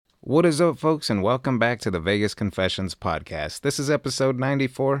What is up, folks, and welcome back to the Vegas Confessions podcast. This is episode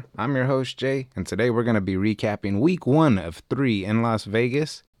 94. I'm your host, Jay, and today we're going to be recapping week 1 of 3 in Las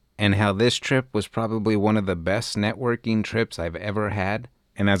Vegas and how this trip was probably one of the best networking trips I've ever had.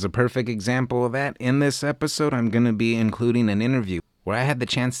 And as a perfect example of that, in this episode, I'm going to be including an interview where I had the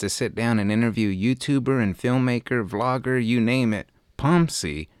chance to sit down and interview YouTuber and filmmaker, vlogger, you name it,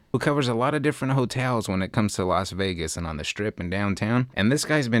 Pomsey, who covers a lot of different hotels when it comes to Las Vegas and on the Strip and downtown. And this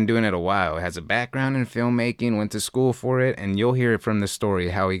guy's been doing it a while, has a background in filmmaking, went to school for it, and you'll hear from the story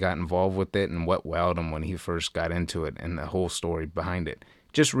how he got involved with it and what wowed him when he first got into it and the whole story behind it.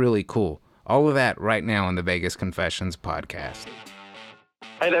 Just really cool. All of that right now on the Vegas Confessions podcast.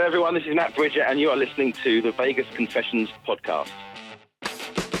 Hey there, everyone. This is Matt Bridger, and you are listening to the Vegas Confessions podcast.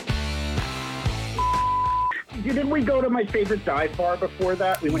 Didn't we go to my favorite dive bar before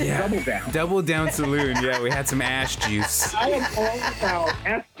that? We went to Double Down. Double Down Saloon. Yeah, we had some ash juice. I am all about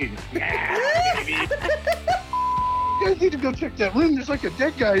ass juice. Yeah, baby. You guys need to go check that room. There's like a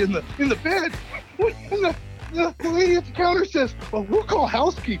dead guy in the bed. And the lady at the counter says, "Well, we'll call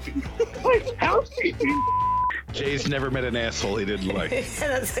housekeeping." Like, housekeeping? Jay's never met an asshole he didn't like.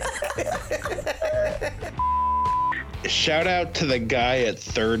 Shout out to the guy at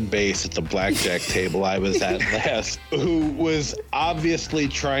third base at the blackjack table I was at last, who was obviously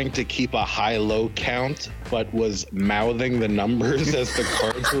trying to keep a high-low count, but was mouthing the numbers as the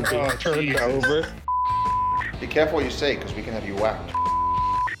cards were being turned over. Be careful what you say, because we can have you whacked.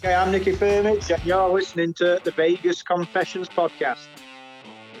 Hey, I'm Nicky Firmich, and you're listening to the Vegas Confessions podcast.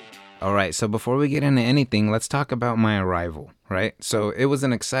 All right, so before we get into anything, let's talk about my arrival, right? So it was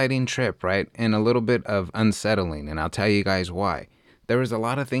an exciting trip, right? And a little bit of unsettling, and I'll tell you guys why. There was a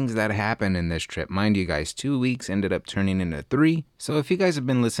lot of things that happened in this trip. Mind you guys, 2 weeks ended up turning into 3. So if you guys have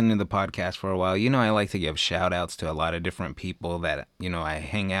been listening to the podcast for a while, you know I like to give shout outs to a lot of different people that, I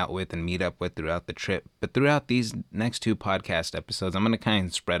hang out with and meet up with throughout the trip. But throughout these next 2 podcast episodes, I'm going to kind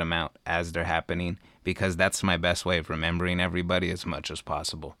of spread them out as they're happening, because that's my best way of remembering everybody as much as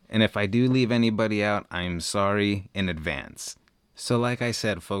possible. And if I do leave anybody out, I'm sorry in advance. So like I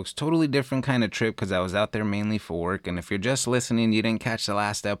said, folks, totally different kind of trip because I was out there mainly for work. And if you're just listening, you didn't catch the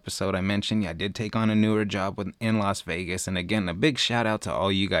last episode I mentioned, I did take on a newer job in Las Vegas. And again, a big shout out to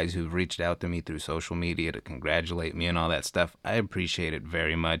all you guys who've reached out to me through social media to congratulate me and all that stuff. I appreciate it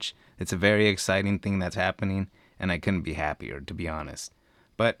very much. It's a very exciting thing that's happening, and I couldn't be happier, to be honest.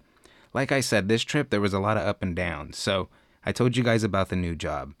 But like I said, this trip, there was a lot of up and down. So I told you guys about the new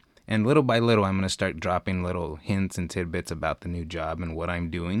job. And little by little, I'm going to start dropping little hints and tidbits about the new job and what I'm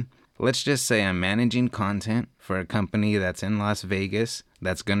doing. Let's just say I'm managing content for a company that's in Las Vegas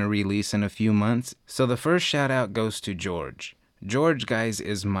that's going to release in a few months. So the first shout out goes to George. George, guys,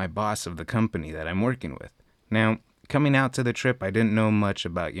 is my boss of the company that I'm working with. Now, coming out to the trip, I didn't know much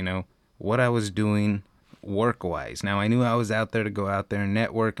about, what I was doing work-wise. Now, I knew I was out there to go out there and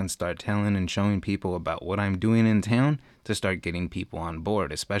network and start telling and showing people about what I'm doing in town to start getting people on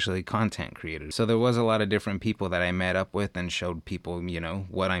board, especially content creators. So there was a lot of different people that I met up with and showed people,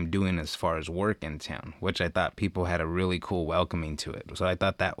 what I'm doing as far as work in town, which I thought people had a really cool welcoming to it. So I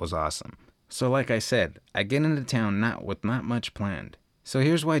thought that was awesome. So like I said, I get into town not much planned. So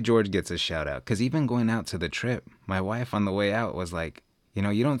here's why George gets a shout out, because even going out to the trip, my wife on the way out was like,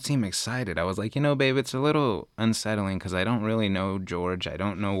 you don't seem excited. I was like, babe, it's a little unsettling because I don't really know George. I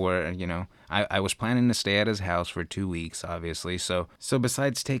don't know where, I was planning to stay at his house for 2 weeks, obviously. So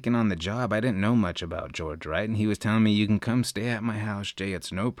besides taking on the job, I didn't know much about George, right? And he was telling me, you can come stay at my house, Jay.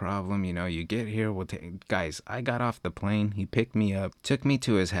 It's no problem. You get here, we'll take... Guys, I got off the plane. He picked me up, took me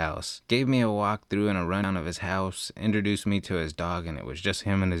to his house, gave me a walkthrough and a rundown of his house, introduced me to his dog, and it was just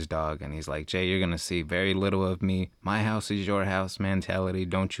him and his dog. And he's like, Jay, you're going to see very little of me. My house is your house mentality.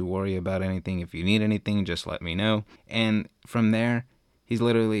 Don't you worry about anything. If you need anything, just let me know. And from there,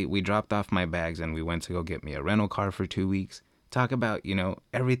 we dropped off my bags and we went to go get me a rental car for 2 weeks. Talk about,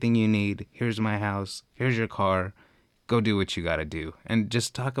 everything you need. Here's my house. Here's your car. Go do what you gotta do. And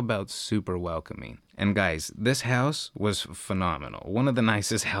just talk about super welcoming. And guys, this house was phenomenal. One of the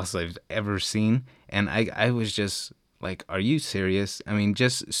nicest houses I've ever seen. And I was just... like, are you serious? I mean,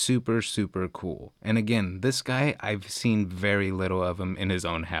 just super, super cool. And again, this guy, I've seen very little of him in his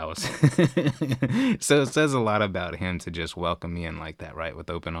own house. So it says a lot about him to just welcome me in like that, right, with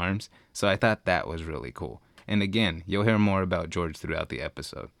open arms. So I thought that was really cool. And again, you'll hear more about George throughout the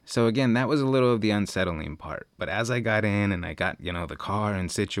episode. So again, that was a little of the unsettling part. But as I got in and I got, the car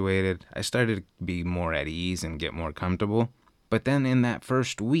and situated, I started to be more at ease and get more comfortable. But then in that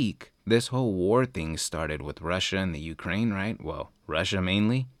first week, this whole war thing started with Russia and the Ukraine, right? Well, Russia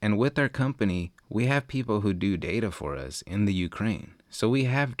mainly. And with our company, we have people who do data for us in the Ukraine. So we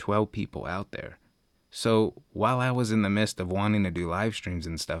have 12 people out there. So while I was in the midst of wanting to do live streams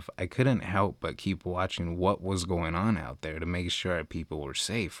and stuff, I couldn't help but keep watching what was going on out there to make sure our people were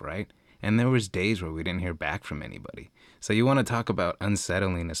safe, right? And there was days where we didn't hear back from anybody. So you want to talk about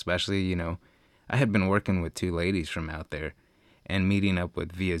unsettling, especially, I had been working with 2 ladies from out there and meeting up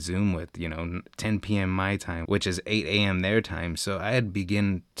with via Zoom with, 10 p.m. my time, which is 8 a.m. their time. So I had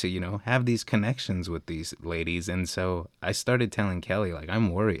begun to, have these connections with these ladies. And so I started telling Kelly, like,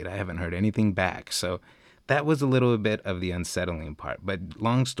 I'm worried. I haven't heard anything back. So that was a little bit of the unsettling part. But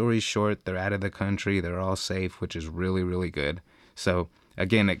long story short, they're out of the country. They're all safe, which is really, really good. So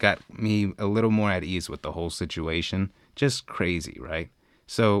again, it got me a little more at ease with the whole situation. Just crazy, right?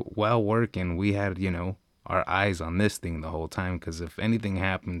 So while working, we had, our eyes on this thing the whole time, because if anything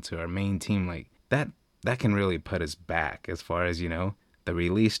happened to our main team, like that can really put us back as far as, the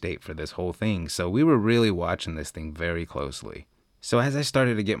release date for this whole thing. So we were really watching this thing very closely. So as I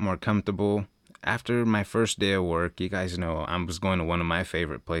started to get more comfortable, after my first day of work, you guys know I was going to one of my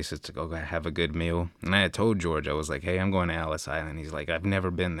favorite places to go have a good meal. And I had told George, I was like, hey, I'm going to Ellis Island. He's like, I've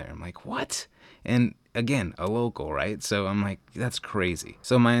never been there. I'm like, what? And again, a local, right? So I'm like, that's crazy.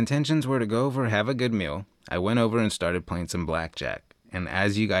 So my intentions were to go over, have a good meal. I went over and started playing some blackjack. And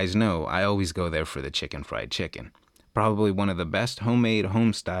as you guys know, I always go there for the chicken fried chicken. Probably one of the best homemade,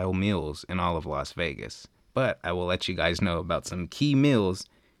 home-style meals in all of Las Vegas. But I will let you guys know about some key meals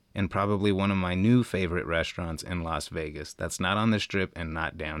and probably one of my new favorite restaurants in Las Vegas that's not on the Strip and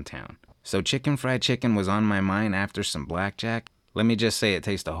not downtown. So chicken fried chicken was on my mind after some blackjack. Let me just say it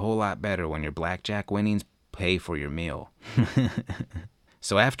tastes a whole lot better when your blackjack winnings pay for your meal.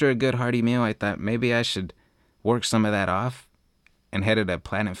 So after a good hearty meal, I thought maybe I should work some of that off and headed to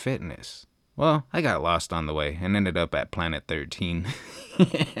Planet Fitness. Well, I got lost on the way and ended up at Planet 13.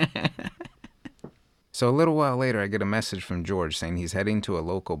 So a little while later, I get a message from George saying he's heading to a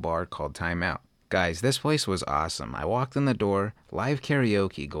local bar called Time Out. Guys, this place was awesome. I walked in the door, live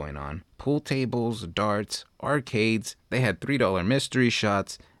karaoke going on, pool tables, darts, arcades. They had $3 mystery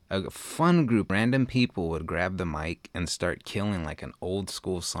shots. A fun group, random people would grab the mic and start killing like an old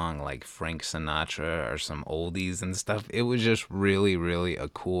school song like Frank Sinatra or some oldies and stuff. It was just really, really a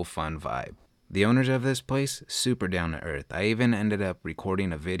cool, fun vibe. The owners of this place, super down to earth. I even ended up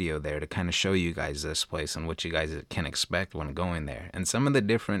recording a video there to kind of show you guys this place and what you guys can expect when going there. And some of the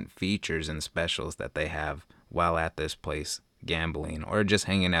different features and specials that they have while at this place, gambling or just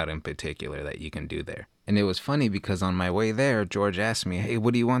hanging out in particular that you can do there. And it was funny because on my way there, George asked me, hey,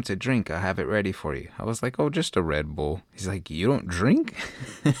 what do you want to drink? I'll have it ready for you. I was like, oh, just a Red Bull. He's like, you don't drink?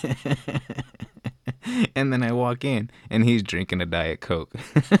 And then I walk in and he's drinking a Diet Coke.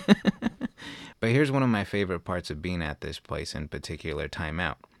 But here's one of my favorite parts of being at this place in particular, Time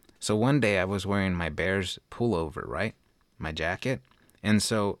Out. So one day I was wearing my Bears pullover, right? My jacket. And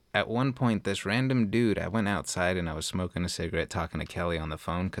so at one point, this random dude, I went outside and I was smoking a cigarette, talking to Kelly on the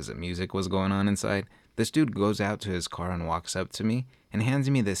phone because the music was going on inside. This dude goes out to his car and walks up to me and hands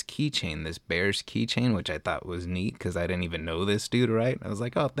me this keychain, this Bears keychain, which I thought was neat because I didn't even know this dude, right? I was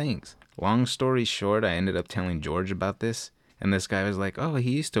like, oh, thanks. Long story short, I ended up telling George about this. And this guy was like, oh,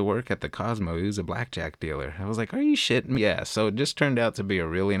 he used to work at the Cosmo. He was a blackjack dealer. I was like, are you shitting me? Yeah, so it just turned out to be a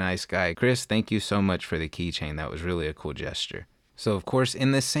really nice guy. Chris, thank you so much for the keychain. That was really a cool gesture. So, of course,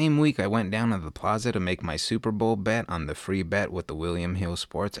 in this same week, I went down to the plaza to make my Super Bowl bet on the free bet with the William Hill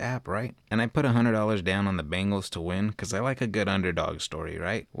Sports app, right? And I put $100 down on the Bengals to win because I like a good underdog story,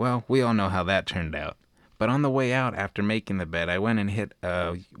 right? Well, we all know how that turned out. But on the way out, after making the bet, I went and hit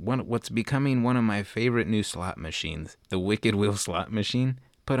what's becoming one of my favorite new slot machines, the Wicked Wheel slot machine.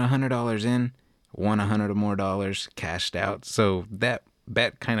 Put $100 in, won $100 more, cashed out. So that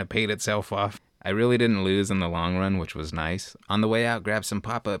bet kind of paid itself off. I really didn't lose in the long run, which was nice. On the way out, grabbed some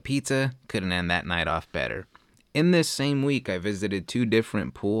pop-up pizza. Couldn't end that night off better. In this same week, I visited 2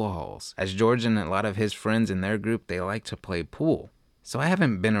 different pool halls. As George and a lot of his friends in their group, they like to play pool. So I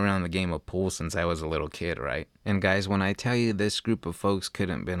haven't been around the game of pool since I was a little kid, right? And guys, when I tell you this group of folks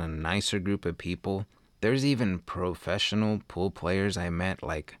couldn't have been a nicer group of people, there's even professional pool players I met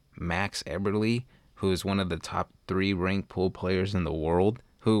like Max Eberly, who is one of the top 3 ranked pool players in the world,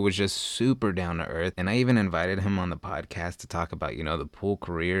 who was just super down to earth. And I even invited him on the podcast to talk about, the pool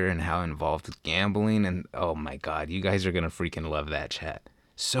career and how involved with gambling. And oh my God, you guys are going to freaking love that chat.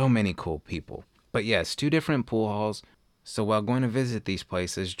 So many cool people. But yes, 2 different pool halls. So while going to visit these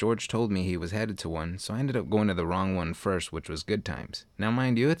places, George told me he was headed to one, so I ended up going to the wrong one first, which was Good Times. Now,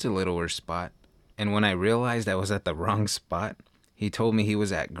 mind you, it's a littler spot. And when I realized I was at the wrong spot, he told me he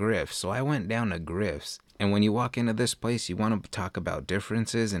was at Griff's, so I went down to Griff's. And when you walk into this place, you want to talk about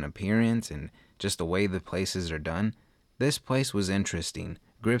differences in appearance and just the way the places are done. This place was interesting,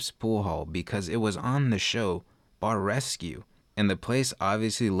 Griff's Pool Hall, because it was on the show Bar Rescue. And the place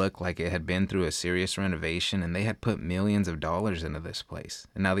obviously looked like it had been through a serious renovation, and they had put millions of dollars into this place.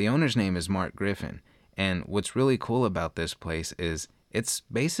 And now the owner's name is Mark Griffin. And what's really cool about this place is it's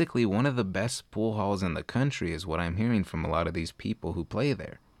basically one of the best pool halls in the country, is what I'm hearing from a lot of these people who play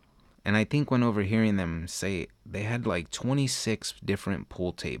there. And I think when overhearing them say they had like 26 different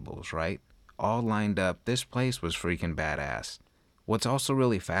pool tables, right? All lined up. This place was freaking badass. What's also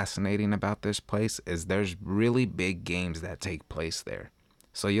really fascinating about this place is there's really big games that take place there.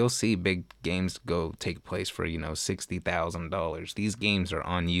 So you'll see big games take place for, $60,000. These games are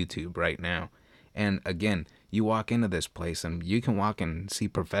on YouTube right now. And again, you walk into this place and you can walk and see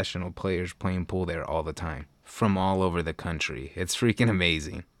professional players playing pool there all the time from all over the country. It's freaking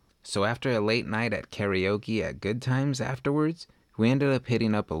amazing. So after a late night at karaoke at Good Times afterwards, we ended up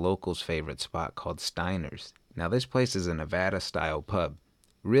hitting up a local's favorite spot called Steiner's. Now this place is a Nevada-style pub.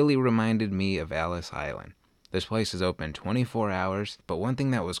 Really reminded me of Ellis Island. This place is open 24 hours, but one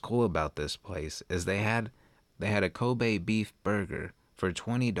thing that was cool about this place is they had a Kobe beef burger for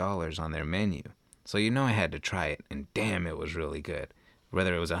 $20 on their menu. So I had to try it, and damn, it was really good.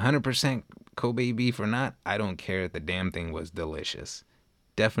 Whether it was 100% Kobe beef or not, I don't care. The damn thing was delicious.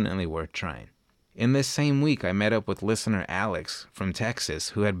 Definitely worth trying. In this same week, I met up with listener Alex from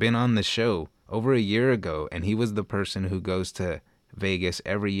Texas, who had been on the show over a year ago, and he was the person who goes to Vegas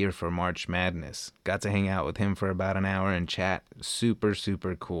every year for March Madness. Got to hang out with him for about an hour and chat. Super,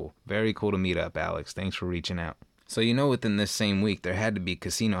 super cool. Very cool to meet up, Alex. Thanks for reaching out. So within this same week, there had to be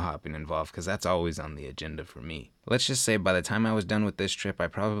casino hopping involved, because that's always on the agenda for me. Let's just say by the time I was done with this trip, I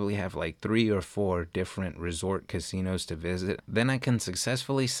probably have like 3 or 4 different resort casinos to visit. Then I can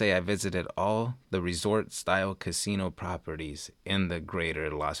successfully say I visited all the resort-style casino properties in the greater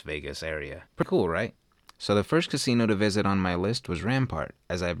Las Vegas area. Pretty cool, right? So the first casino to visit on my list was Rampart,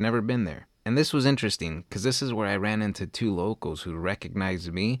 as I've never been there. And this was interesting, because this is where I ran into 2 locals who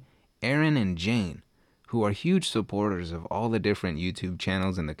recognized me, Aaron and Jane, who are huge supporters of all the different YouTube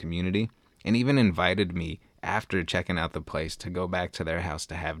channels in the community, and even invited me after checking out the place to go back to their house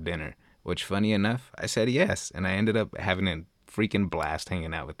to have dinner, which funny enough, I said yes, and I ended up having a freaking blast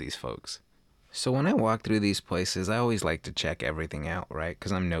hanging out with these folks. So when I walk through these places, I always like to check everything out, right?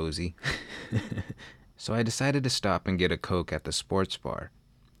 Because I'm nosy. So I decided to stop and get a Coke at the sports bar.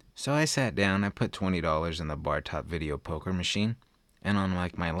 So I sat down, I put $20 in the bar top video poker machine, and on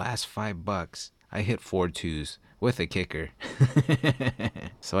like my last $5, I hit 4 2s with a kicker.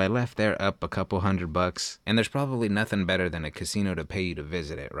 So I left there up a couple $100, and there's probably nothing better than a casino to pay you to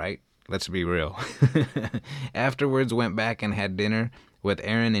visit it, right? Let's be real. Afterwards, went back and had dinner with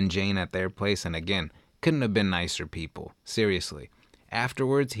Aaron and Jane at their place, and again, couldn't have been nicer people. Seriously.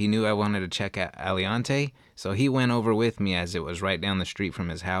 Afterwards, he knew I wanted to check out Aliante, so he went over with me as it was right down the street from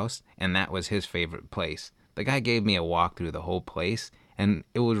his house, and that was his favorite place. The guy gave me a walk through the whole place, and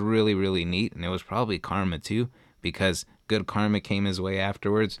it was really, really neat, and it was probably karma too, because good karma came his way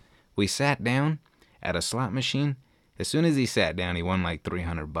afterwards. We sat down at a slot machine. As soon as he sat down, he won like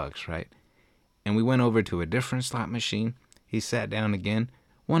 $300, right? And we went over to a different slot machine. He sat down again,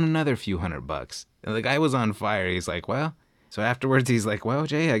 won another few $100. And the guy was on fire. He's like, well... So afterwards, he's like, well,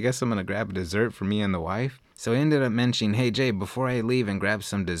 Jay, I guess I'm going to grab a dessert for me and the wife. So he ended up mentioning, hey, Jay, before I leave and grab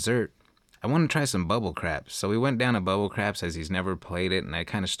some dessert, I want to try some Bubble Craps. So we went down to Bubble Craps as he's never played it, and I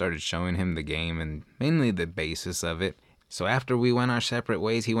kind of started showing him the game and mainly the basis of it. So after we went our separate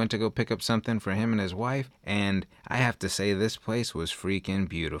ways, he went to go pick up something for him and his wife, and I have to say this place was freaking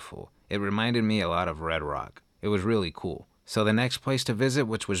beautiful. It reminded me a lot of Red Rock. It was really cool. So the next place to visit,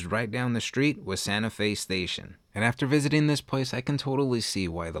 which was right down the street, was Santa Fe Station. And after visiting this place, I can totally see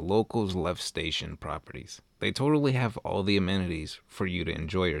why the locals love station properties. They totally have all the amenities for you to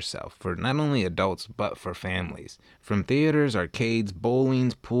enjoy yourself, for not only adults, but for families. From theaters, arcades,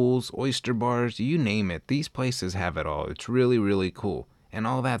 bowlings, pools, oyster bars, you name it, these places have it all. It's really, really cool. And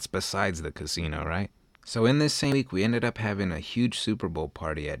all that's besides the casino, right? So in this same week, we ended up having a huge Super Bowl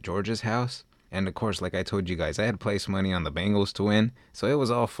party at George's house. And of course, like I told you guys, I had placed money on the Bengals to win, so it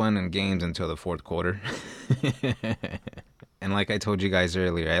was all fun and games until the fourth quarter. And like I told you guys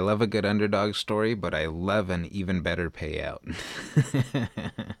earlier, I love a good underdog story, but I love an even better payout.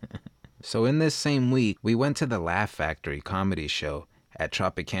 So in this same week, we went to the Laugh Factory comedy show at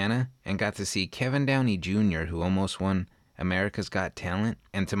Tropicana and got to see Kevin Downey Jr., who almost won America's Got Talent.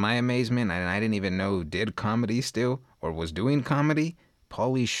 And to my amazement, and I didn't even know who did comedy still, or was doing comedy,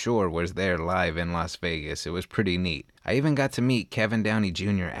 Pauly Shore was there live in Las Vegas. It was pretty neat. I even got to meet Kevin Downey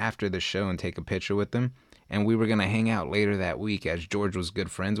Jr. after the show and take a picture with him. and we were going to hang out later that week as George was good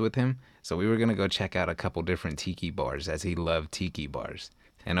friends with him. So we were going to go check out a couple different tiki bars as he loved tiki bars.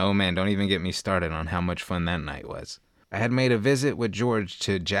 And oh man, don't even get me started on how much fun that night was. I had made a visit with George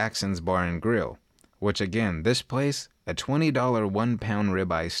to Jackson's Bar and Grill, which again, this place, a $20 1-pound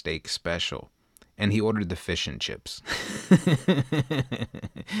ribeye steak special. And he ordered the fish and chips.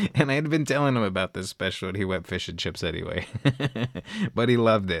 And I had been telling him about this special and he went fish and chips anyway. But he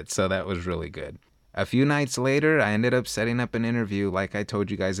loved it, so that was really good. A few nights later, I ended up setting up an interview, like I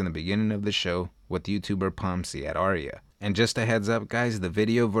told you guys in the beginning of the show, with YouTuber Pomsey at Aria. And just a heads up, guys, the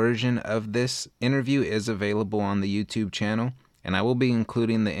video version of this interview is available on the YouTube channel, and I will be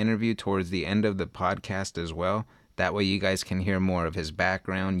including the interview towards the end of the podcast as well. That way you guys can hear more of his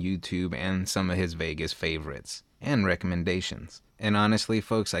background, YouTube, and some of his Vegas favorites and recommendations. And honestly,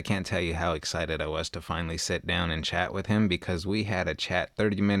 folks, I can't tell you how excited I was to finally sit down and chat with him, because we had a chat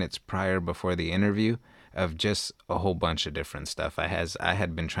 30 minutes prior before the interview of just a whole bunch of different stuff. I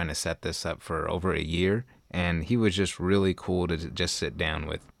had been trying to set this up for over a year, and he was just really cool to just sit down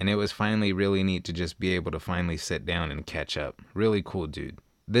with. And it was finally really neat to just be able to finally sit down and catch up. Really cool dude.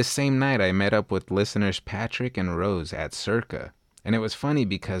 This same night, I met up with listeners Patrick and Rose at Circa. And it was funny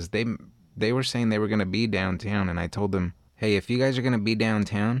because they were saying they were going to be downtown, and I told them, hey, if you guys are going to be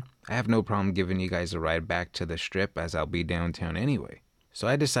downtown, I have no problem giving you guys a ride back to the Strip, as I'll be downtown anyway. So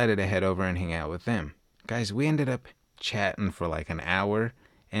I decided to head over and hang out with them. Guys, we ended up chatting for like an hour,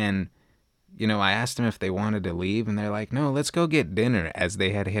 and you know, I asked them if they wanted to leave, and they're like, no, let's go get dinner, as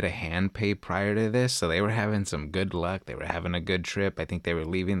they had hit a hand pay prior to this, so they were having some good luck. They were having a good trip. I think they were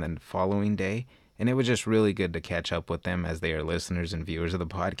leaving the following day, and it was just really good to catch up with them, as they are listeners and viewers of the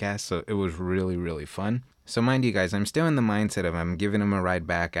podcast, so it was really, really fun. So mind you guys, I'm still in the mindset of I'm giving them a ride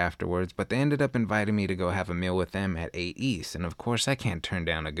back afterwards, but they ended up inviting me to go have a meal with them at 8 East, and of course I can't turn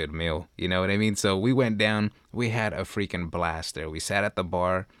down a good meal, you know what I mean? So we went down, we had a freaking blast there. We sat at the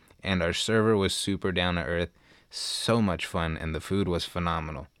bar, and our server was super down to earth. So much fun, and the food was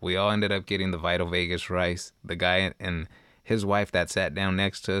phenomenal. We all ended up getting the Vital Vegas rice. The guy and his wife that sat down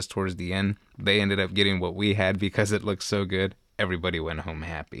next to us towards the end, they ended up getting what we had because it looked so good. Everybody went home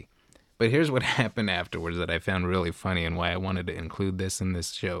happy. But here's what happened afterwards that I found really funny and why I wanted to include this in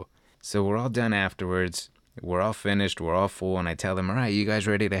this show. So we're all done afterwards. We're all finished. We're all full. And I tell them, all right, you guys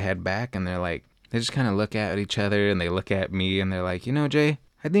ready to head back? And they're like, they just kind of look at each other and they look at me and they're like, you know, Jay,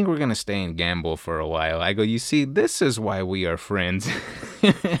 I think we're going to stay and gamble for a while. I go, you see, this is why we are friends.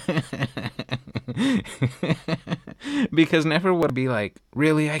 Because never would be like,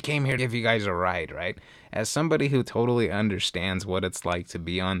 really, I came here to give you guys a ride, right? As somebody who totally understands what it's like to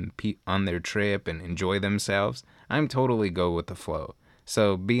be on their trip and enjoy themselves, I'm totally go with the flow.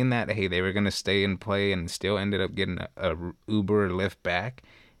 So being that, hey, they were going to stay and play and still ended up getting a Uber or Lyft back,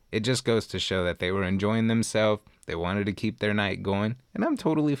 it just goes to show that they were enjoying themselves. They wanted to keep their night going, and I'm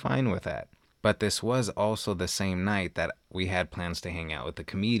totally fine with that. But this was also the same night that we had plans to hang out with the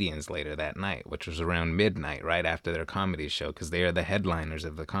comedians later that night, which was around midnight, right after their comedy show, because they are the headliners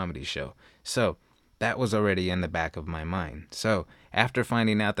of the comedy show. So that was already in the back of my mind. So after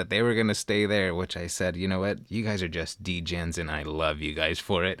finding out that they were going to stay there, which I said, you know what, you guys are just D-gens and I love you guys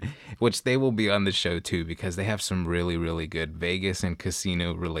for it, which they will be on the show too, because they have some really, really good Vegas and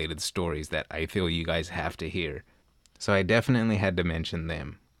casino related stories that I feel you guys have to hear. So I definitely had to mention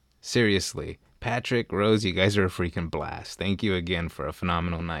them. Seriously, Patrick, Rose, you guys are a freaking blast. Thank you again for a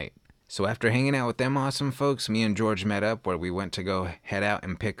phenomenal night. So after hanging out with them awesome folks, me and George met up where we went to go head out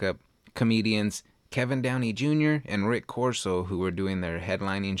and pick up comedians Kevin Downey Jr. and Rick Corso, who were doing their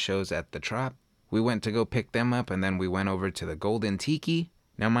headlining shows at the Trop. We went to go pick them up, and then we went over to the Golden Tiki.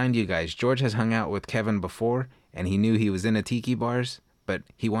 Now mind you guys, George has hung out with Kevin before, and he knew he was into tiki bars, but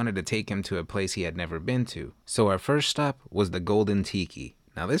he wanted to take him to a place he had never been to. So our first stop was the Golden Tiki.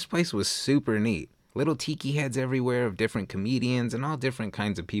 Now this place was super neat. Little tiki heads everywhere of different comedians and all different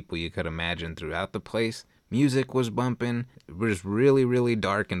kinds of people you could imagine throughout the place. Music was bumping. It was really, really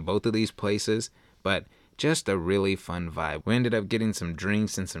dark in both of these places, but just a really fun vibe. We ended up getting some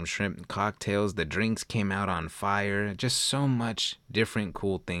drinks and some shrimp cocktails. The drinks came out on fire. Just so much different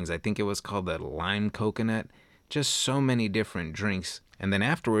cool things. I think it was called the lime coconut. Just so many different drinks. And then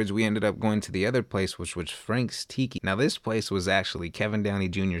afterwards, we ended up going to the other place, which was Frank's Tiki. Now, this place was actually Kevin Downey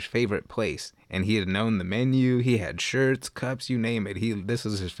Jr.'s favorite place. And he had known the menu. He had shirts, cups, you name it. This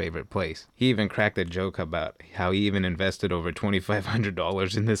was his favorite place. He even cracked a joke about how he even invested over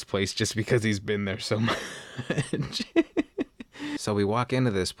 $2,500 in this place just because he's been there so much. So we walk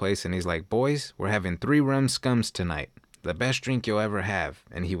into this place, and he's like, boys, we're having 3 rum scums tonight. The best drink you'll ever have.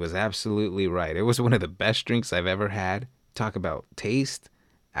 And he was absolutely right. It was one of the best drinks I've ever had. Talk about taste,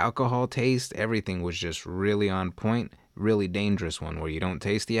 Alcohol taste, everything was just really on point. Really dangerous one where you don't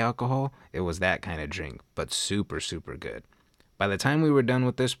taste the alcohol. It was that kind of drink, but super, super good. By the time we were done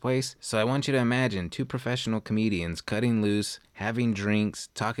with this place, so I want you to imagine 2 professional comedians cutting loose, having drinks,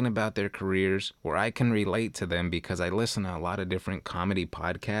 talking about their careers, where I can relate to them because I listen to a lot of different comedy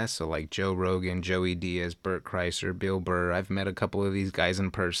podcasts, so like Joe Rogan, Joey Diaz, Bert Kreischer, Bill Burr. I've met a couple of these guys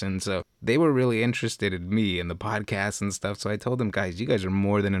in person, so they were really interested in me and the podcast and stuff, so I told them, guys, you guys are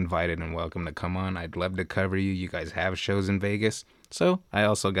more than invited and welcome to come on. I'd love to cover you. You guys have shows in Vegas. So I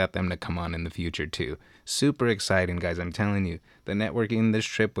also got them to come on in the future too. Super exciting, guys. I'm telling you, the networking this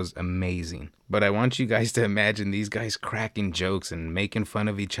trip was amazing. But I want you guys to imagine these guys cracking jokes and making fun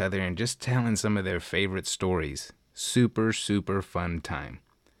of each other and just telling some of their favorite stories. Super, super fun time.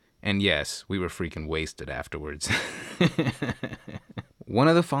 And yes, we were freaking wasted afterwards. One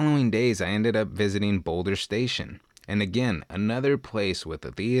of the following days, I ended up visiting Boulder Station. And again, another place with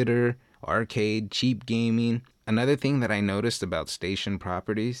a theater, arcade, cheap gaming. Another thing that I noticed about station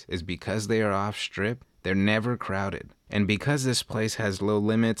properties is because they are off strip, they're never crowded. And because this place has low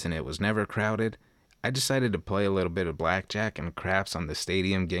limits and it was never crowded, I decided to play a little bit of blackjack and craps on the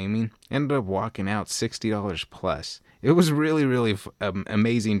stadium gaming. Ended up walking out $60 plus. It was really, really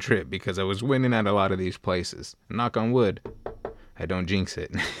amazing trip because I was winning at a lot of these places. Knock on wood, I don't jinx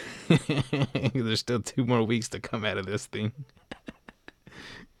it. There's still 2 more weeks to come out of this thing.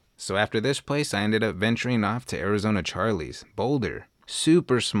 So after this place, I ended up venturing off to Arizona Charlie's, Boulder.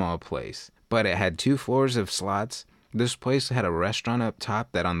 Super small place, but it had 2 floors of slots. This place had a restaurant up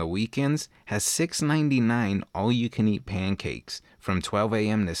top that on the weekends has $6.99 all-you-can-eat pancakes from 12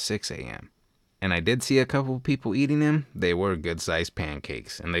 a.m. to 6 a.m. And I did see a couple people eating them. They were good-sized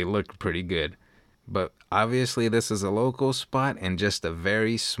pancakes, and they looked pretty good. But obviously this is a local spot and just a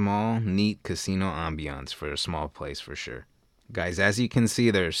very small, neat casino ambiance for a small place for sure. Guys, as you can see,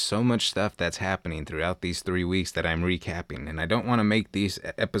 there's so much stuff that's happening throughout these 3 weeks that I'm recapping, and I don't want to make these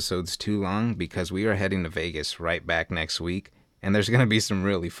episodes too long because we are heading to Vegas right back next week, and there's going to be some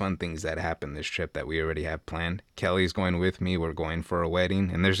really fun things that happen this trip that we already have planned. Kelly's going with me, we're going for a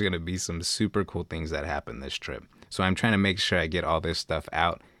wedding, and there's going to be some super cool things that happen this trip. So I'm trying to make sure I get all this stuff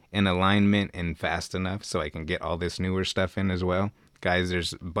out in alignment and fast enough so I can get all this newer stuff in as well. Guys,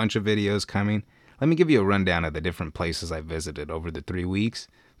 there's a bunch of videos coming. Let me give you a rundown of the different places I visited over the 3 weeks,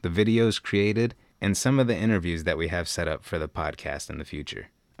 the videos created, and some of the interviews that we have set up for the podcast in the future.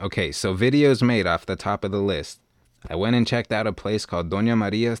 Okay, so videos made off the top of the list. I went and checked out a place called Doña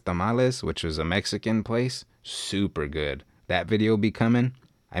Maria's Tamales, which was a Mexican place. Super good. That video will be coming.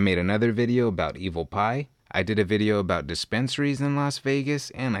 I made another video about Evil Pie. I did a video about dispensaries in Las Vegas,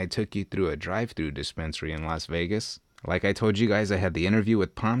 and I took you through a drive-through dispensary in Las Vegas. Like I told you guys, I had the interview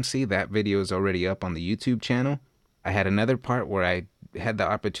with Pomsey. That video is already up on the YouTube channel. I had another part where I had the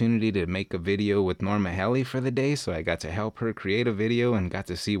opportunity to make a video with Norma Helly for the day, so I got to help her create a video and got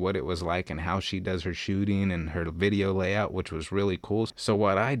to see what it was like and how she does her shooting and her video layout, which was really cool. So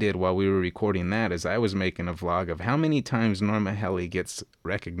what I did while we were recording that is I was making a vlog of how many times Norma Helly gets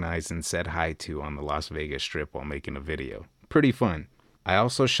recognized and said hi to on the Las Vegas Strip while making a video. Pretty fun. I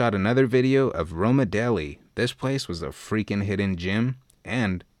also shot another video of Roma Deli. This place was a freaking hidden gem,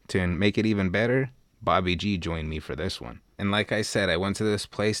 and to make it even better, Bobby G joined me for this one. And like I said, I went to this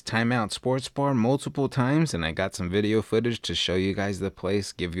place, Time Out Sports Bar, multiple times, and I got some video footage to show you guys the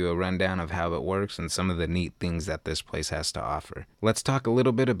place, give you a rundown of how it works and some of the neat things that this place has to offer. Let's talk a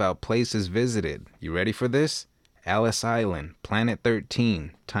little bit about places visited. You ready for this? Ellis Island, Planet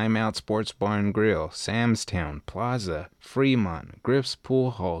 13, Time Out Sports Bar and Grill, Sam's Town, Plaza, Fremont, Griff's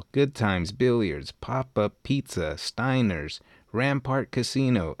Pool Hall, Good Times Billiards, Pop-Up Pizza, Steiner's, Rampart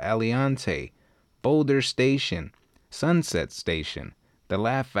Casino, Aliante, Boulder Station, Sunset Station, the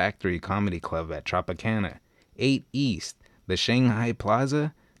Laugh Factory Comedy Club at Tropicana, 8 East, the Shanghai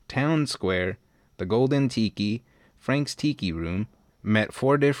Plaza, Town Square, the Golden Tiki, Frank's Tiki Room. Met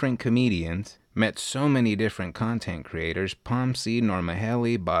 4 different comedians, met so many different content creators, Pomsey, Norma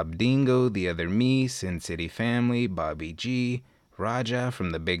Helly, Bob Dingo, The Other Me, Sin City Family, Bobby G, Raja from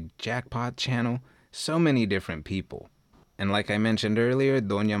the Big Jackpot channel, so many different people. And like I mentioned earlier,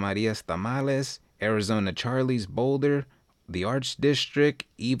 Doña Maria's Tamales, Arizona Charlie's Boulder, the Arts District,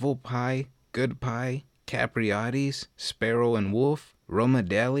 Evil Pie, Good Pie, Capriotti's, Sparrow and Wolf, Roma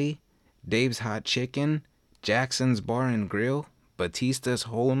Deli, Dave's Hot Chicken, Jackson's Bar and Grill, Batista's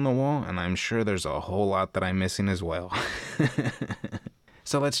Hole in the Wall, and I'm sure there's a whole lot that I'm missing as well.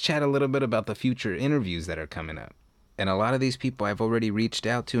 So let's chat a little bit about the future interviews that are coming up. And a lot of these people I've already reached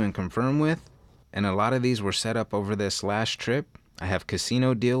out to and confirmed with, and a lot of these were set up over this last trip. I have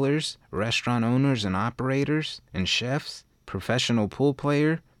casino dealers, restaurant owners and operators, and chefs, professional pool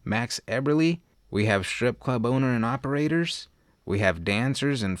player, Max Eberly. We have strip club owner and operators. We have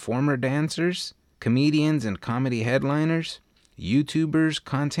dancers and former dancers, comedians and comedy headliners, YouTubers,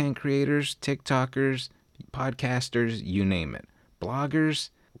 content creators, TikTokers, podcasters, you name it. Bloggers.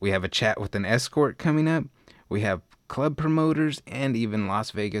 We have a chat with an escort coming up. We have club promoters and even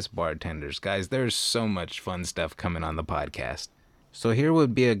Las Vegas bartenders. Guys, there's so much fun stuff coming on the podcast. So here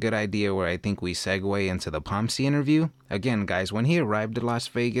would be a good idea where I think we segue into the Pomsey interview. Again, guys, when he arrived at Las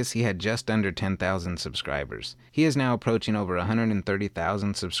Vegas, he had just under 10,000 subscribers. He is now approaching over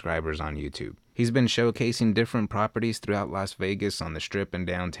 130,000 subscribers on YouTube. He's been showcasing different properties throughout Las Vegas on the Strip and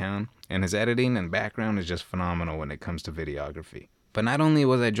downtown, and his editing and background is just phenomenal when it comes to videography. But not only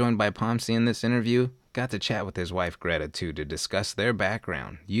was I joined by Pomsey in this interview, got to chat with his wife Greta too to discuss their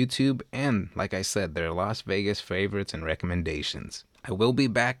background, YouTube, and, like I said, their Las Vegas favorites and recommendations. I will be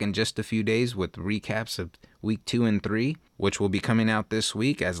back in just a few days with recaps of week 2 and 3, which will be coming out this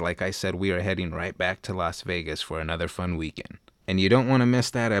week as, like I said, we are heading right back to Las Vegas for another fun weekend. And you don't want to miss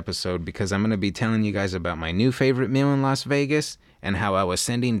that episode because I'm going to be telling you guys about my new favorite meal in Las Vegas and how I was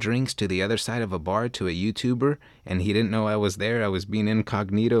sending drinks to the other side of a bar to a YouTuber and he didn't know I was there. I was being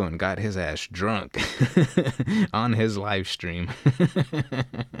incognito and got his ass drunk on his live stream.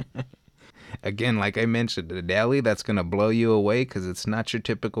 Again, like I mentioned, the deli that's going to blow you away because it's not your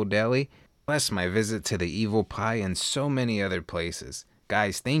typical deli. Plus my visit to the Evil Pie and so many other places.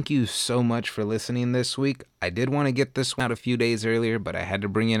 Guys, thank you so much for listening this week. I did want to get this one out a few days earlier, but I had to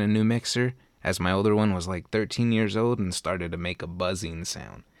bring in a new mixer as my older one was like 13 years old and started to make a buzzing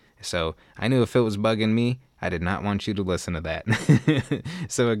sound. So I knew if it was bugging me, I did not want you to listen to that.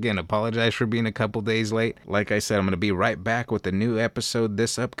 So again, apologize for being a couple days late. Like I said, I'm going to be right back with a new episode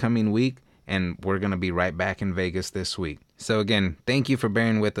this upcoming week, and we're going to be right back in Vegas this week. So again, thank you for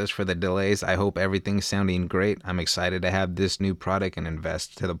bearing with us for the delays. I hope everything's sounding great. I'm excited to have this new product and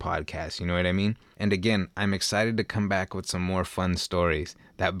invest to the podcast. You know what I mean? And again, I'm excited to come back with some more fun stories.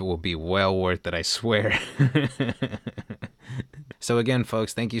 That will be well worth it, I swear. So again,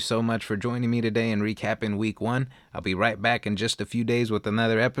 folks, thank you so much for joining me today and recapping week 1. I'll be right back in just a few days with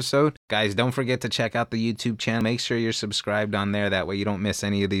another episode. Guys, don't forget to check out the YouTube channel. Make sure you're subscribed on there. That way you don't miss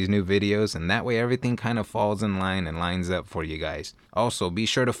any of these new videos. And that way everything kind of falls in line and lines up for you guys. Also, be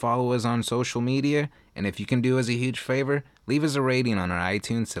sure to follow us on social media. And if you can do us a huge favor, leave us a rating on our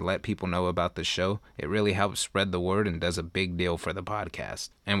iTunes to let people know about the show. It really helps spread the word and does a big deal for the podcast.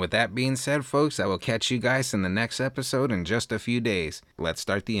 And with that being said, folks, I will catch you guys in the next episode in just a few days. Let's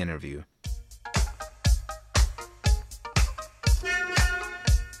start the interview.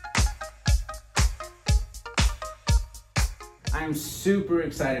 I'm super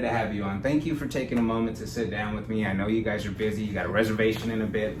excited to have you on. Thank you for taking a moment to sit down with me. I know you guys are busy. You got a reservation in a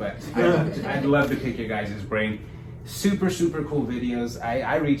bit, but I'd love to pick your guys' brain. Super, super cool videos.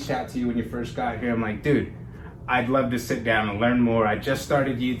 I reached out to you when you first got here. I'm like, dude, I'd love to sit down and learn more. I just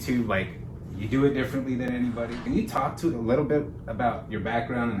started YouTube. Like, you do it differently than anybody. Can you talk to a little bit about your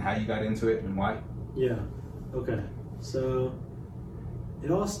background and how you got into it and why? Yeah, okay. So,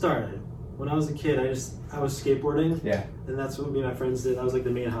 it all started when I was a kid. I was skateboarding. Yeah. And that's what me and my friends did. That was like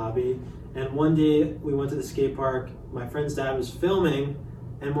the main hobby. And one day we went to the skate park. My friend's dad was filming,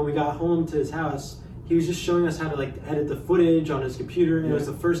 and when we got home to his house, he was just showing us how to like edit the footage on his computer. And it was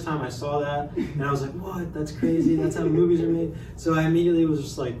the first time I saw that, and I was like, "What? That's crazy! That's how movies are made." So I immediately was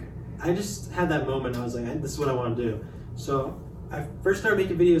just like, I just had that moment. I was like, "This is what I want to do." So I first started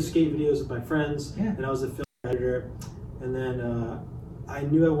making videos, skate videos with my friends, and I was a film editor. And then I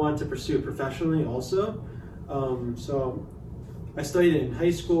knew I wanted to pursue it professionally also. So I studied in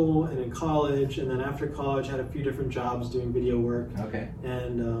high school and in college, and then after college had a few different jobs doing video work. Okay.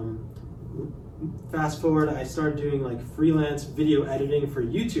 And fast forward, I started doing like freelance video editing for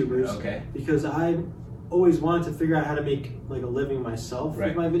YouTubers. Okay. Because I always wanted to figure out how to make like a living myself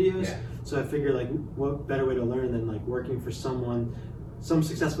with my videos. Yeah. So I figured like what better way to learn than like working for some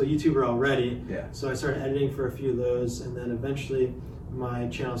successful YouTuber already. Yeah. So I started editing for a few of those, and then eventually my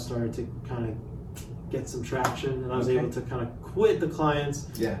channel started to kind of get some traction, and I was able to kind of quit the clients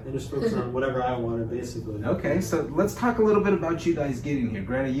and just focus on whatever I wanted, basically. Okay, so let's talk a little bit about you guys getting here.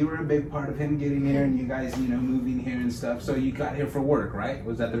 Greta, you were a big part of him getting here, and you guys, moving here and stuff. So you got here for work, right?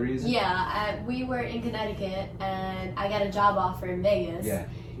 Was that the reason? Yeah, we were in Connecticut, and I got a job offer in Vegas. Yeah.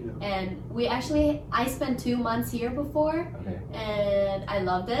 And I spent 2 months here before, and I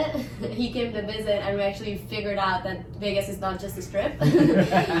loved it. He came to visit, and we actually figured out that Vegas is not just a strip,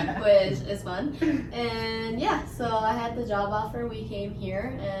 which is fun. And yeah, so I had the job offer, we came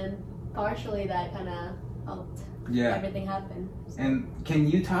here, and partially that kind of helped. Yeah. everything happened. So. And can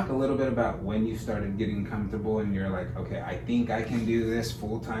you talk a little bit about when you started getting comfortable and you're like, okay, I think I can do this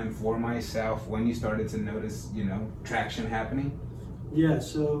full time for myself, when you started to notice, you know, traction happening? Yeah,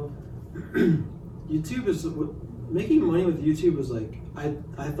 so YouTube is, making money with YouTube was like, I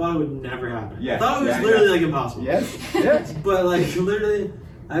thought it would never happen. Yeah, I thought it was literally like impossible. Yes. But like literally,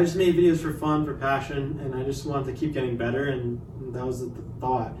 I just made videos for fun, for passion, and I just wanted to keep getting better, and that was the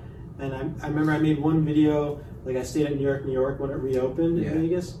thought. And I remember I made one video, like I stayed at New York when it reopened in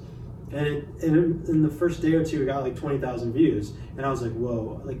Vegas, and in the first day or two, it got like 20,000 views, and I was like,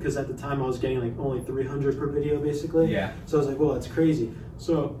 whoa, like because at the time I was getting like only 300 per video basically. Yeah. So I was like, whoa, that's crazy.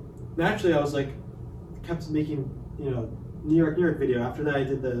 So naturally, I was like, kept making, you know, New York video. After that, I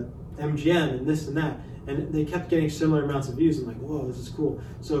did the MGM and this and that, and they kept getting similar amounts of views. I'm like, whoa, this is cool.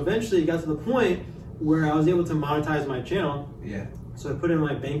 So eventually, it got to the point where I was able to monetize my channel. Yeah. So I put in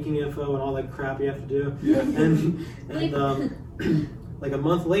my banking info and all that crap you have to do. Yeah. And like a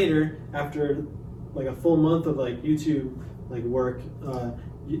month later, after like a full month of like YouTube like work,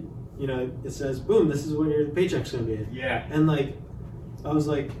 you know, it says, boom, this is what your paycheck's gonna be. Yeah. And like, I was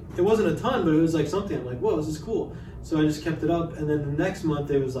like, it wasn't a ton, but it was like something. I'm like, whoa, this is cool. So I just kept it up, and then the next month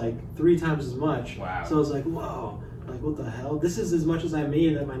it was like 3 times as much. Wow. So I was like, whoa, like what the hell? This is as much as I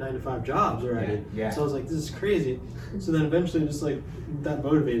made at my 9-to-5 jobs already. Yeah. So I was like, this is crazy. So then eventually, just like that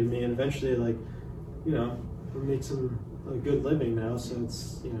motivated me, and eventually, like, you know, we make some good living now. So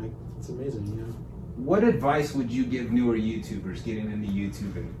it's, you know, it's amazing, you know. What advice would you give newer YouTubers getting into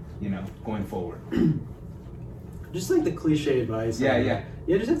YouTube and, you know, going forward? Just like the cliche advice. Yeah.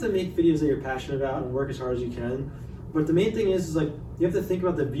 You just have to make videos that you're passionate about and work as hard as you can. But the main thing is like, you have to think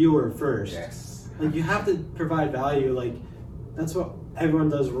about the viewer first. Yes. Like, you have to provide value. Like, that's what everyone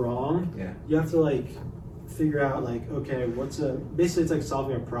does wrong. Yeah. You have to like figure out like, okay, basically it's like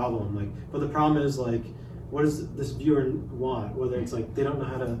solving a problem. Like, but the problem is like, what does this viewer want? Whether it's like they don't know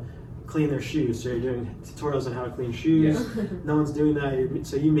how to clean their shoes, so you're doing tutorials on how to clean shoes. Yeah. No one's doing that,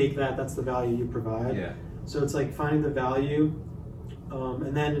 so you make that's the value you provide. Yeah. So it's like finding the value,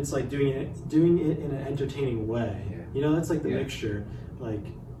 and then it's like doing it in an entertaining way. Yeah. You know, that's like the mixture. Like,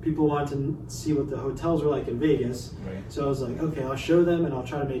 people want to see what the hotels were like in Vegas. Right. So I was like, okay, I'll show them, and I'll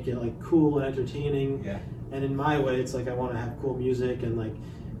try to make it like cool and entertaining. Yeah. And in my way, it's like I want to have cool music and like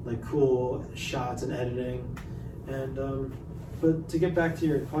cool shots and editing. And but to get back to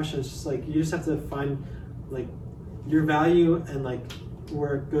your question, it's just like you just have to find like your value and like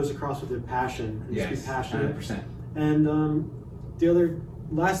where it goes across with your passion. And just be passionate. 100%. And the other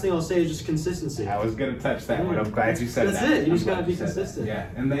last thing I'll say is just consistency. I was gonna touch that one. I'm glad you said That's that. it. You just I'm gotta glad be you said that. consistent. Yeah.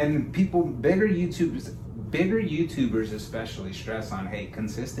 And then bigger YouTubers especially stress on, hey,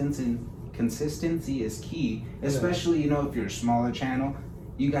 consistency is key. Especially, you know, if you're a smaller channel,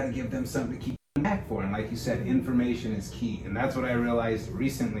 you gotta give them something to keep back for. And like you said, information is key. And that's what I realized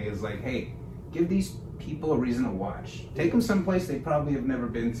recently is like, hey, give these people a reason to watch. Take them someplace they probably have never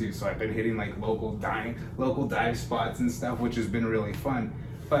been to. So I've been hitting like local dive spots and stuff, which has been really fun.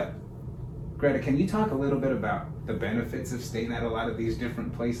 But Greta, can you talk a little bit about the benefits of staying at a lot of these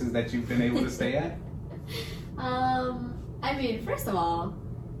different places that you've been able to stay at? I mean, first of all,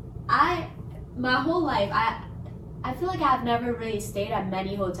 my whole life, I feel like I've never really stayed at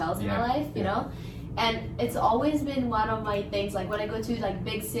many hotels in my life, you know? And it's always been one of my things, like when I go to like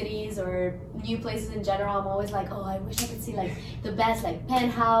big cities or new places in general, I'm always like, oh, I wish I could see like the best like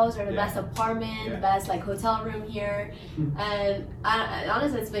penthouse or the best apartment, the best like hotel room here. And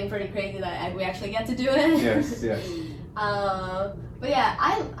honestly, it's been pretty crazy that we actually get to do it. Yes. But yeah,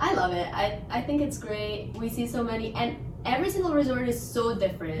 I love it. I think it's great. We see so many, and every single resort is so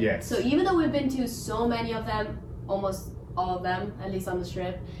different. Yes. So even though we've been to so many of them, almost all of them, at least on the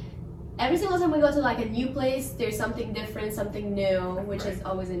Strip, every single time we go to like a new place, there's something different, something new, which is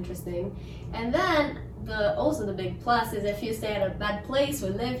always interesting. And then also the big plus is if you stay at a bad place, we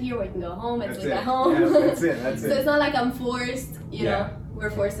live here, we can go home and sleep at home. Yes, that's it. So it's not like I'm forced, you know, we're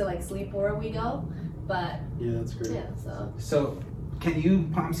forced to like sleep where we go. But yeah, that's great. Yeah, So can you,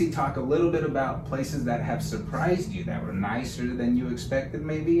 Pomsy, talk a little bit about places that have surprised you, that were nicer than you expected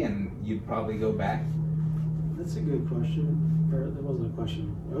maybe, and you'd probably go back? That's a good question. Or that wasn't a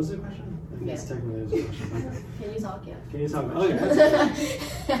question. Was it a question? I guess technically it was a question. Can you talk? Yeah. Can you talk? Okay.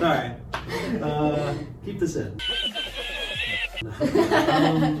 Sorry. Keep this in.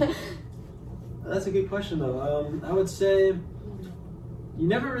 That's a good question though. I would say you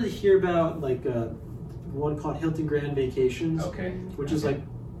never really hear about like one called Hilton Grand Vacations. Okay. Which is like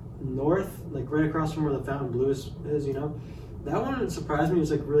north, like right across from where the Fountain Blue is, you know. That one surprised me. It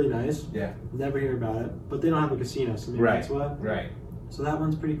was like really nice. Yeah. Never hear about it, but they don't have a casino, so maybe that's why. Right. So that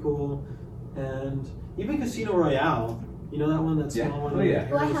one's pretty cool. and even Casino Royale. You know that one? That small one? Oh, yeah.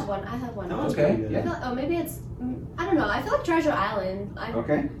 Well, I have one. That one's Okay, pretty good. yeah. I feel, oh, maybe it's. I don't know. I feel like Treasure Island.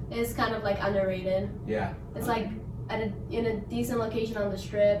 Okay. Is kind of like underrated. Yeah. It's like in a decent location on the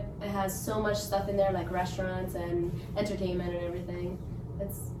strip. It has so much stuff in there, like restaurants and entertainment and everything.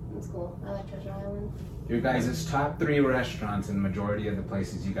 It's cool. I like Treasure Island. Your guys' top 3 restaurants in majority of the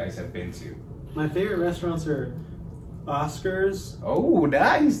places you guys have been to. My favorite restaurants are Oscars. Oh,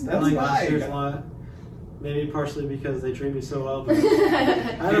 nice. I That's like nice. Oscars a lot. Maybe partially because they treat me so well, but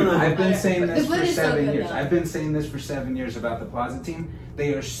I don't know. I've been saying this The for food is so 7 good, years. though. I've been saying this for 7 years about the Plaza team.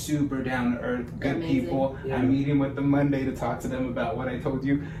 They are super down to earth, good Amazing. people. Yeah. I'm meeting with them Monday to talk to them about what I told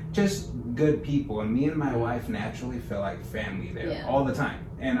you. Just good people. And me and my wife naturally feel like family there Yeah. all the time.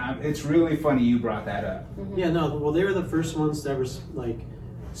 And it's really funny you brought that up. Yeah, no. Well, they were the first ones to ever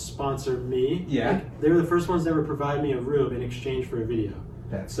sponsor me. Yeah. Like, they were the first ones to ever provide me a room in exchange for a video.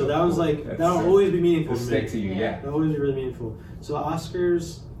 That's So that was cool. like That's that'll sick. always be meaningful Will to stick me. to you, Yeah. yeah. That'll always be really meaningful. So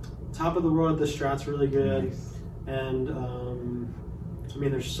Oscars, Top of the World, the Strat's really good, Nice. and I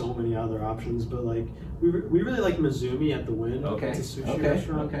mean there's so many other options, but like we really like Mizumi at the Win. Okay. It's a sushi Okay.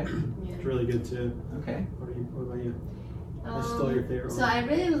 restaurant. Okay. Yeah. It's really good too. Okay. What about you? What's still your favorite So one? I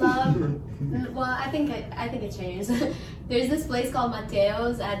really love. Well, I think it changed. There's this place called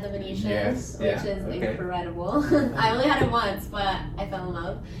Matteo's at the Venetian, Yes, which yeah, is okay. incredible. I only had it once, but I fell in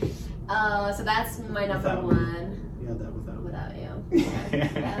love. So that's my number Without me. one. You had that without. Without you.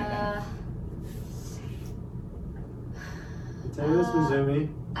 Matteo's, Mizumi.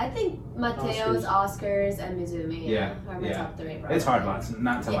 I think Matteo's, Oscars, and Mizumi Yeah, are my yeah. top 3. Probably. It's hard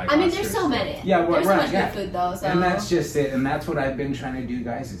not to like I mean, Oscars. there's so many. Yeah, well, there's right, so much yeah. good food though. So. And that's just it. And that's what I've been trying to do,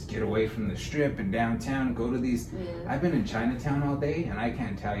 guys, is get away from the strip and downtown, go to these. Yeah. I've been in Chinatown all day, and I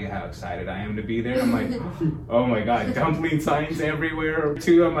can't tell you how excited I am to be there. I'm like, oh my God, dumpling signs everywhere,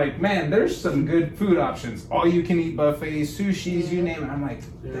 too. I'm like, man, there's some good food options. All you can eat buffets, sushis, you name it. I'm like,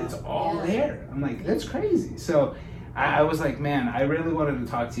 it's all there. I'm like, that's crazy. So I was like, man, I really wanted to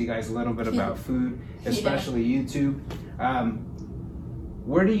talk to you guys a little bit about food, especially YouTube.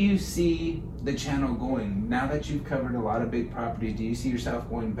 Where do you see the channel going? Now that you've covered a lot of big properties, do you see yourself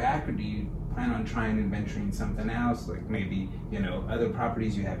going back, or do you plan on trying and venturing something else, like maybe, other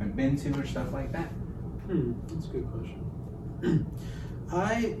properties you haven't been to or stuff like that? That's a good question.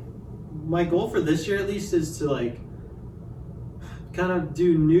 My goal for this year at least is to kind of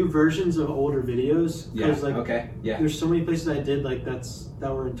do new versions of older videos. Yeah, okay, yeah. There's so many places I did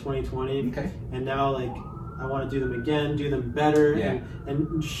that were in 2020. Okay. And now I want to do them again, do them better, Yeah.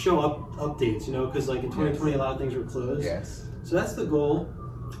 and show updates, because in 2020 a lot of things were closed. Yes. So that's the goal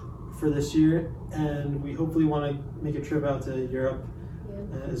for this year, and we hopefully want to make a trip out to Europe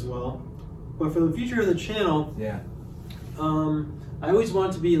as well. But for the future of the channel, Yeah. I always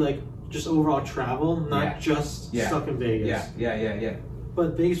want it to be just overall travel, not just stuck in Vegas. Yeah.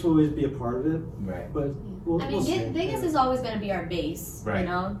 But Vegas will always be a part of it. Right. But we'll, I mean, we'll see. Vegas is always going to be our base, Right.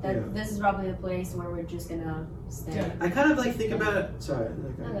 This is probably the place where we're just going to stay. Yeah. I kind of think about it. Sorry.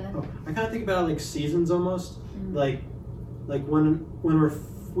 I kind of think about it like seasons almost. Like when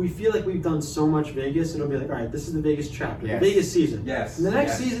we feel like we've done so much Vegas, it'll be like, all right, this is the Vegas chapter, Yes. the Vegas season. Yes. And the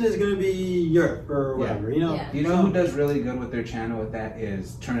next yes. season is going to be Europe or whatever, Yeah. You know who does really good with their channel with that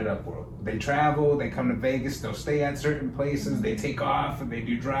is Turn It Up World. They travel, they come to Vegas, they'll stay at certain places, they take off and they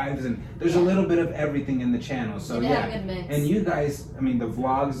do drives, and there's a little bit of everything in the channel. So They have a good mix. And you guys, I mean, the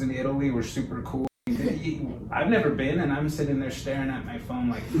vlogs in Italy were super cool. I've never been, and I'm sitting there staring at my phone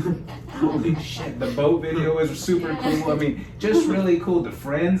like, holy shit, the boat video was super cool. I mean, just really cool. The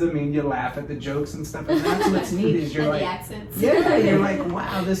friends, I mean, you laugh at the jokes and stuff, and that's what's neat is you're And like, the accents. yeah, you're like,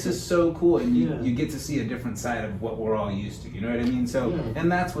 wow, this is so cool, and Yeah. you get to see a different side of what we're all used to, you know what I mean? So, Yeah. and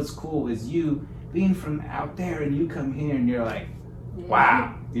that's what's cool is you being from out there, and you come here, and you're like,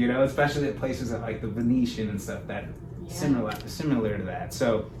 wow, especially at places like the Venetian and stuff that similar to that.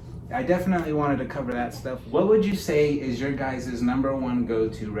 So I definitely wanted to cover that stuff. What would you say is your guys' number one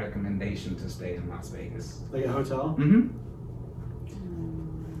go-to recommendation to stay in Las Vegas? Like a hotel? Mm-hmm.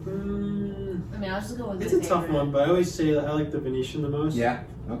 I mean, I'll just go with It's my a tough favorite. one, but I always say that I like the Venetian the most. Yeah.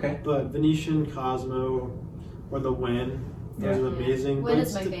 Okay. But Venetian, Cosmo, or the Wynn, those Yeah. are amazing. Wynn But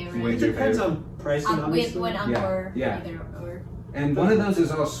is my favorite. Wynn's It your depends favorite? on pricing, With obviously. Encore, Yeah. either or. And one of those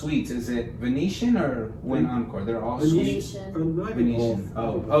is all suites. Is it Venetian or Wynn Encore? They're all suites. Venetian. Or it might be Venetian.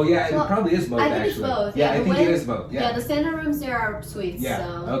 both. Oh yeah, Well, it probably is both I think actually. it's both. Yeah, I the think Wynn- it is both. Yeah. the standard rooms there are suites. Yeah.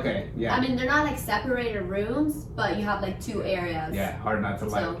 So. Okay. Yeah. I mean, they're not like separated rooms, but you have like 2 areas. Yeah. Hard not to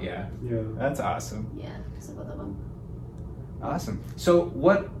like. So- Yeah. Yeah. That's awesome. Yeah. So both of them. Awesome. So,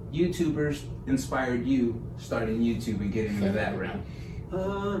 what YouTubers inspired you starting YouTube and getting into that realm?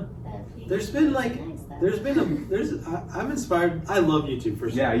 There's been like, I'm inspired. I love YouTube for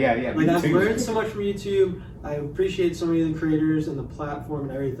sure. Yeah. Like I've learned so much from YouTube. I appreciate so many of the creators and the platform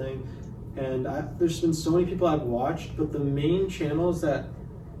and everything. And there's been so many people I've watched, but the main channels that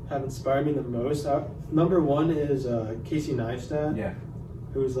have inspired me the most, number one is Casey Neistat. Yeah.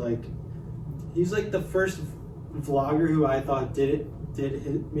 Who's like, he's like the first vlogger who I thought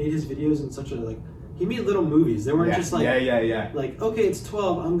made his videos in such a like, he made little movies. They weren't just like, like, okay, it's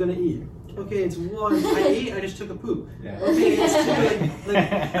 12, I'm gonna eat. Okay, it's 1, I ate, I just took a poop. Yeah. Okay, it's 2,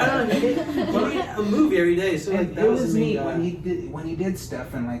 like I don't know, he made a movie every day. So like that was neat when he did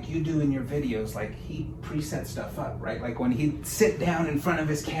stuff, and like you do in your videos, like he preset stuff up, right? Like when he'd sit down in front of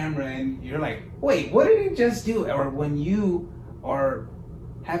his camera and you're like, wait, what did he just do? Or when you are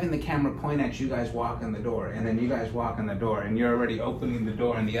having the camera point at you guys walk in the door, and then you guys walk in the door and you're already opening the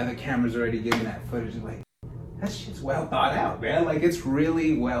door and the other camera's already giving that footage. You're like, that shit's well thought out, man. Like it's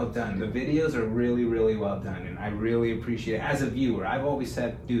really well done. The videos are really, really well done, and I really appreciate it. As a viewer, I've always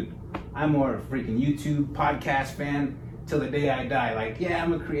said, dude, I'm more a freaking YouTube podcast fan till the day I die. Like, yeah,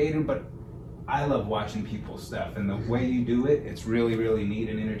 I'm a creator, but I love watching people's stuff, and the way you do it, it's really, really neat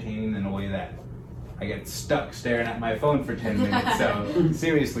and entertaining in a way that I get stuck staring at my phone for 10 minutes. So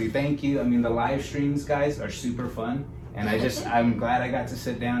seriously, thank you. I mean, the live streams, guys, are super fun, and I'm glad I got to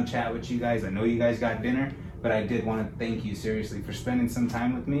sit down and chat with you guys. I know you guys got dinner, but I did want to thank you seriously for spending some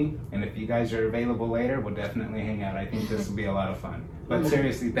time with me. And if you guys are available later, we'll definitely hang out. I think this will be a lot of fun. But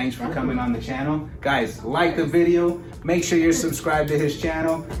seriously, thanks for coming on the channel. Guys, like the video. Make sure you're subscribed to his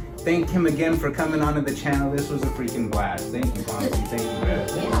channel. Thank him again for coming onto the channel. This was a freaking blast. Thank you, Fonzie. Thank you,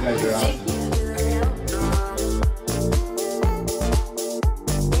 guys. You guys are awesome.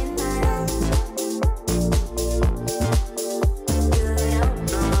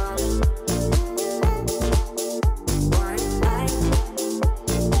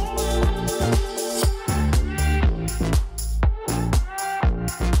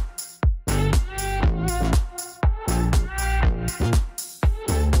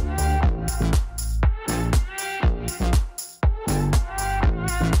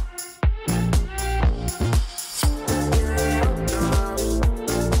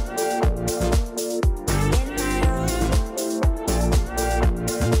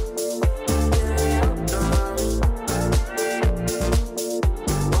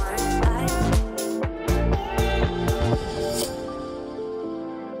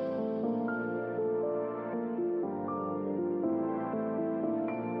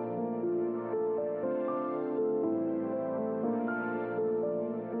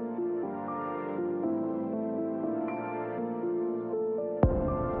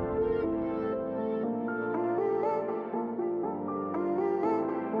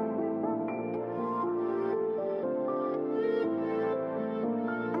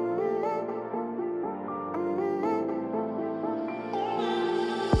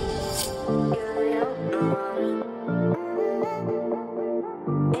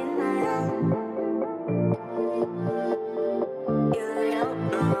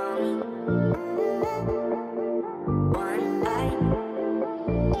 One,